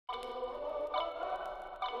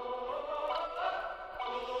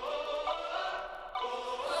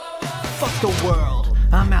Fuck the world,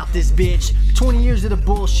 I'm out this bitch. 20 years of the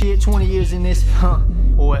bullshit, 20 years in this,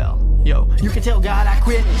 well, yo, you can tell God I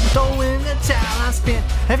quit. Throw in the towel, I spent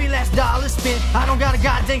every last dollar spent. I don't got a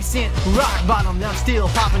goddamn cent. Rock bottom, I'm still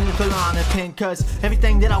popping the Kalana pen. Cause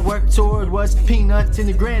everything that I worked toward was peanuts in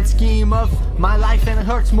the grand scheme of my life. And it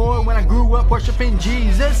hurts more when I grew up worshiping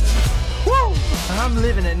Jesus. Woo! I'm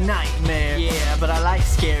living a nightmare. Yeah, but I like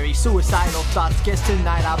scary, suicidal thoughts. Guess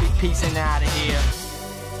tonight I'll be peacing out of here.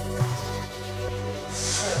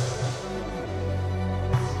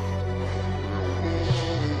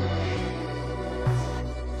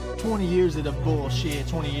 "20 years of the bullshit,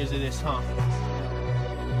 20 years of this,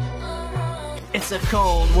 It's a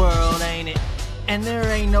cold world, ain't it? And there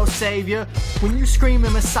ain't no savior when you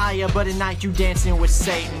screaming Messiah, but at night you dancing with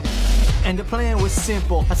Satan. And the plan was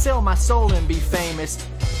simple, I sell my soul and be famous.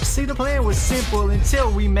 See, the plan was simple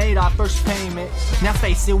until we made our first payment. Now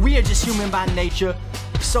face it, we are just human by nature.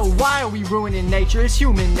 So why are we ruining nature? It's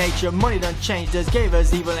human nature. Money done changed us, gave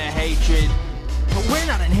us evil and hatred. But we're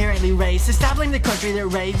not inherently racist. Stop blaming the country that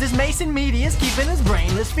raised us. Mason media's keeping us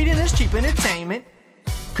brainless, feeding us cheap entertainment.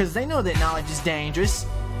 Cause they know that knowledge is dangerous.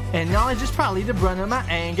 And knowledge is probably the brunt of my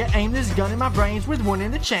anger. Aim this gun in my brains with one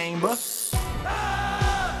in the chamber.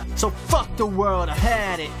 So fuck the world, I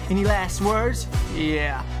had it. Any last words?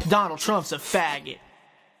 Yeah, Donald Trump's a faggot.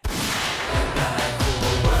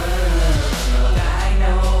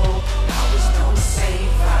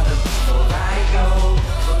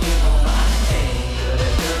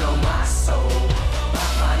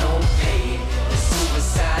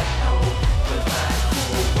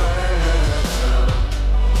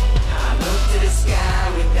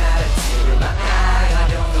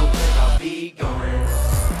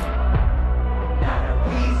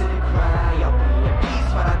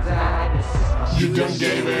 You done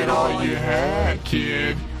gave it all you had,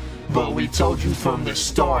 kid. But we told you from the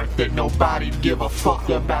start that nobody'd give a fuck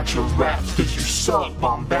about your raps, cause you suck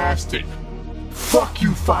bombastic. Fuck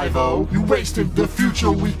you, FiveOh. You wasted the future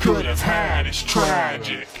we could have had. It's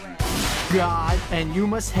tragic. God, and you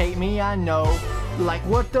must hate me, I know. Like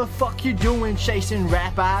what the fuck you doing chasing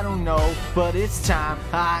rap, I don't know. But it's time,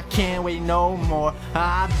 I can't wait no more.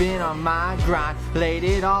 I've been on my grind, laid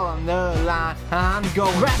it all on the line. I'm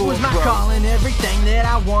going rap was my calling, everything that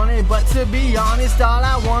I wanted. But to be honest, all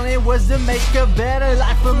I wanted was to make a better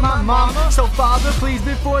life for my mama. So Father, please,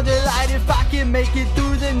 before the light, if I can make it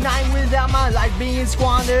through the night without my life being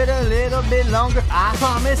squandered a little bit longer, I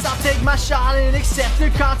promise I'll take my shot and accept the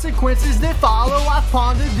consequences that follow. I've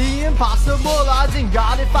pondered the impossible odds, and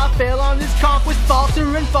God, if I fail on this comp with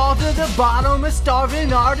falter and fall to the bottom, a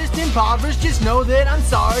starving artist impoverished, just know that I'm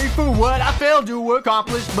sorry for what I failed to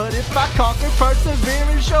accomplish. But if I conquer, persevere,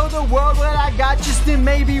 and show the world what I got, just then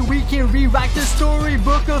maybe we can rewrite the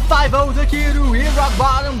storybook of FiveOh, the kid who hit rock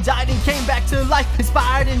bottom, died and came back to life,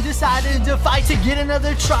 inspired and decided to fight to get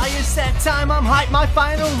another try. It's that time, I'm hyped, my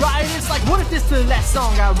final ride. It's like, what if this the last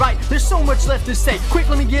song I write? There's so much left to say. Quick,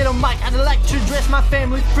 let me get a mic. I'd like to address my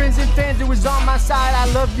family, friends, and fans that was on my side.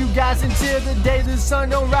 I love you guys until the day the sun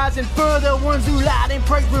don't rise. And for the ones who lied and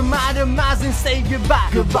prayed for my demise, and say goodbye.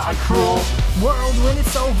 Goodbye, cruel world, when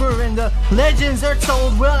it's over and the legends are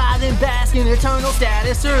told, will I then bask in eternal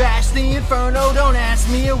status or ash the inferno? Don't ask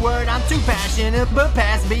me a word, I'm too passionate, but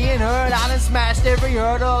past being heard, I done smashed every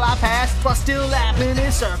hurdle I passed while still laughing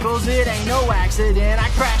in circles. It ain't no accident, I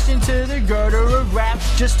crashed into the girder of rap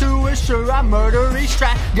just to assure I murder each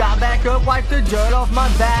track. Got back up, wiped the dirt off my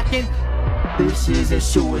back, and this isn't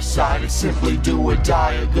suicide, it's simply do or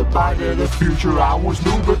die. A goodbye to the future, I was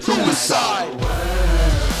new but suicide.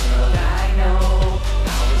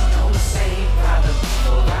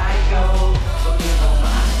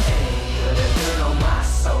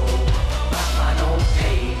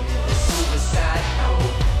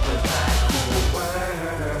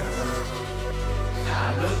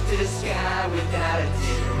 To the sky without a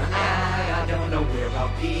tear in my eye. I don't know where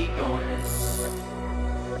I'll be going.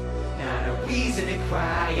 Not a reason to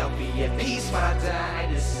cry. I'll be at peace when I die.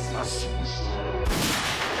 This is my suicide.